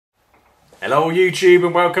Hello YouTube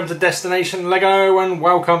and welcome to Destination Lego and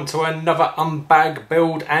welcome to another unbag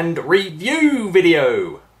build and review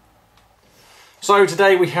video. So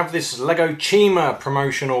today we have this Lego Chima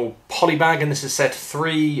promotional polybag and this is set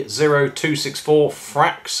 30264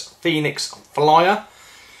 Frax Phoenix Flyer.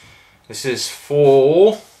 This is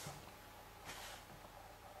for,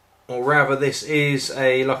 or rather this is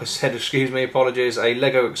a, like I said, excuse me, apologies, a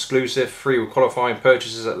Lego exclusive, free with qualifying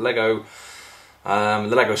purchases at Lego.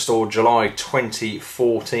 The Lego store July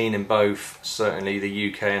 2014 in both, certainly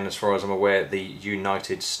the UK and as far as I'm aware the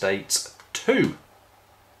United States too.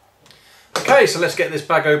 Okay, so let's get this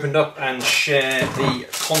bag opened up and share the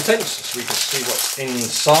contents so we can see what's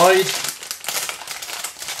inside.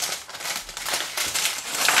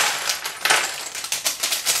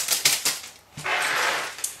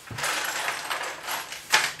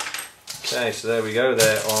 Okay, so there we go,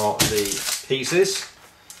 there are the pieces.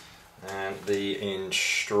 And the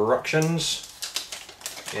instructions,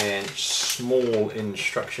 and small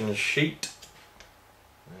instruction sheet.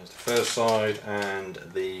 There's the first side and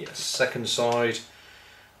the second side,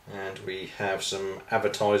 and we have some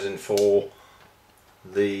advertising for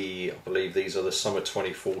the, I believe these are the summer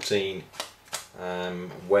 2014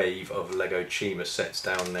 wave of Lego Chima sets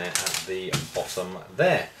down there at the bottom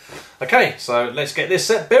there. Okay, so let's get this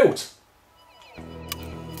set built.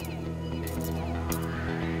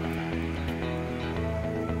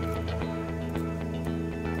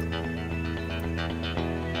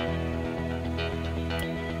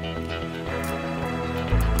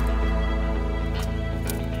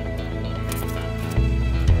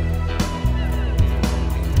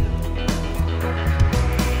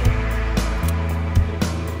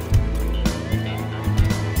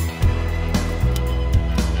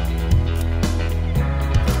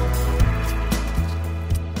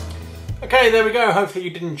 Okay, there we go. Hopefully you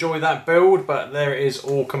did enjoy that build, but there it is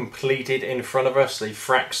all completed in front of us, the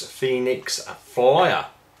Frax Phoenix Flyer.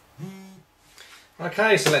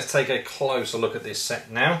 Okay, so let's take a closer look at this set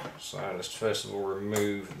now. So let's first of all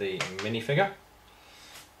remove the minifigure.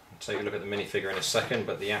 I'll take a look at the minifigure in a second,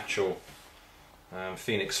 but the actual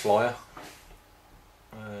Phoenix Flyer.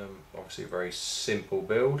 Obviously a very simple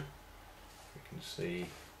build. You can see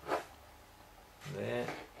there.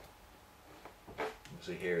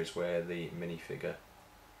 So here is where the minifigure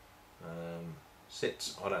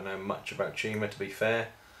sits. I don't know much about Chima, to be fair.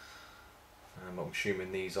 I'm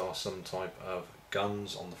assuming these are some type of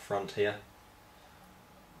guns on the front here.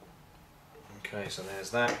 Okay, so there's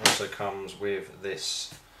that. Also comes with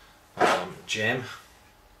this gem.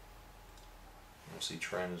 Obviously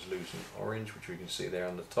translucent orange, which we can see there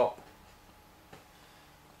on the top.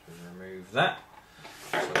 So remove that.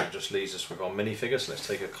 So that just leaves us with our minifigure, so let's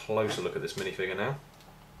take a closer look at this minifigure now.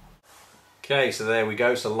 Okay, so there we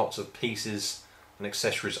go, so lots of pieces and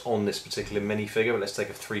accessories on this particular minifigure, but let's take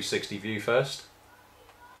a 360 view first.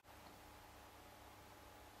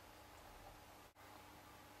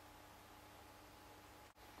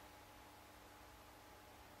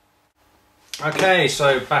 Okay,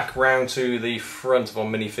 so back round to the front of our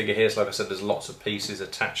minifigure here, so like I said, there's lots of pieces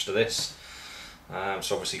attached to this.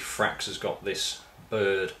 So obviously Frax has got this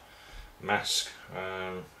bird mask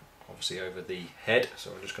obviously over the head,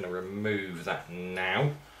 so I'm just going to remove that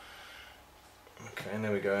now. Okay, and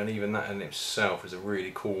there we go, and even that in itself is a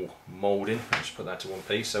really cool moulding. I'll just put that to one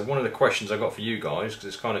piece. So one of the questions I got for you guys, because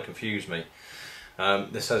it's kind of confused me,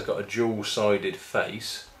 this has got a dual-sided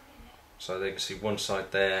face, so they can see one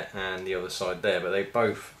side there and the other side there, but they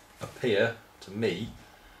both appear to me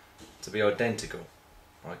to be identical.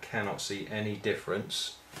 I cannot see any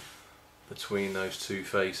difference between those two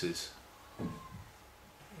faces.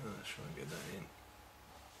 Let's try and get that in.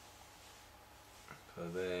 So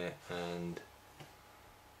there and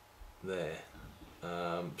there.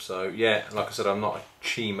 So yeah, like I said, I'm not a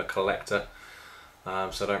Chima collector, so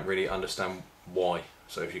I don't really understand why.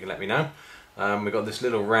 So if you can let me know. We've got this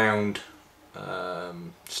little round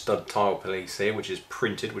stud tile piece here, which is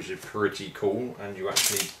printed, which is pretty cool, and you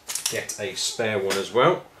actually get a spare one as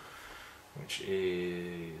well, which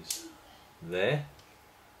is there.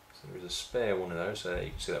 So there is a spare one of those, so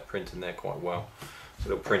you can see that print in there quite well. It's a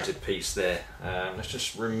little printed piece there. Let's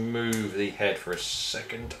just remove the head for a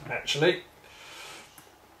second actually,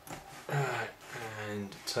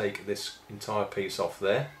 and take this entire piece off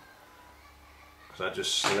there. So that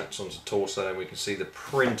just slips onto the torso and we can see the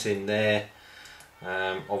print in there,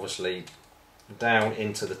 obviously down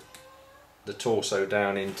into the torso,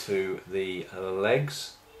 down into the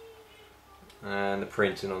legs, and the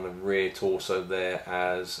printing on the rear torso there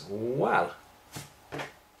as well.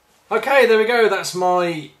 Okay, there we go. That's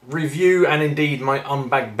my review and indeed my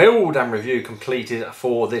unbag build and review completed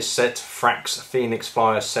for this set, Frax Phoenix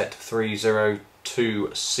Flyer set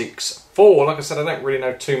 30264. Like I said, I don't really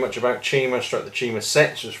know too much about Chima, stroke the Chima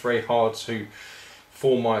set. It's just very hard to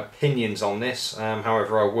form my opinions on this.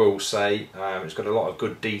 However, I will say it's got a lot of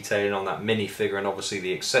good detailing on that minifigure, and obviously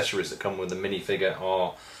the accessories that come with the minifigure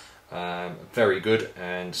are very good,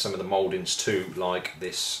 and some of the mouldings too, like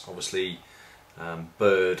this obviously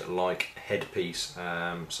bird-like headpiece.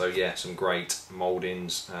 So yeah, some great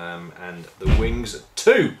mouldings and the wings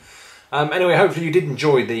too. Anyway, hopefully you did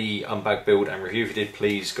enjoy the unbag build and review. If you did,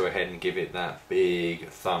 please go ahead and give it that big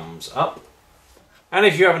thumbs up. And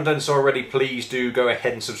if you haven't done so already, please do go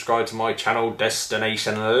ahead and subscribe to my channel,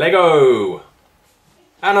 Destination Lego.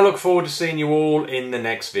 And I look forward to seeing you all in the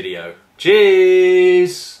next video.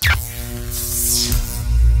 Cheers!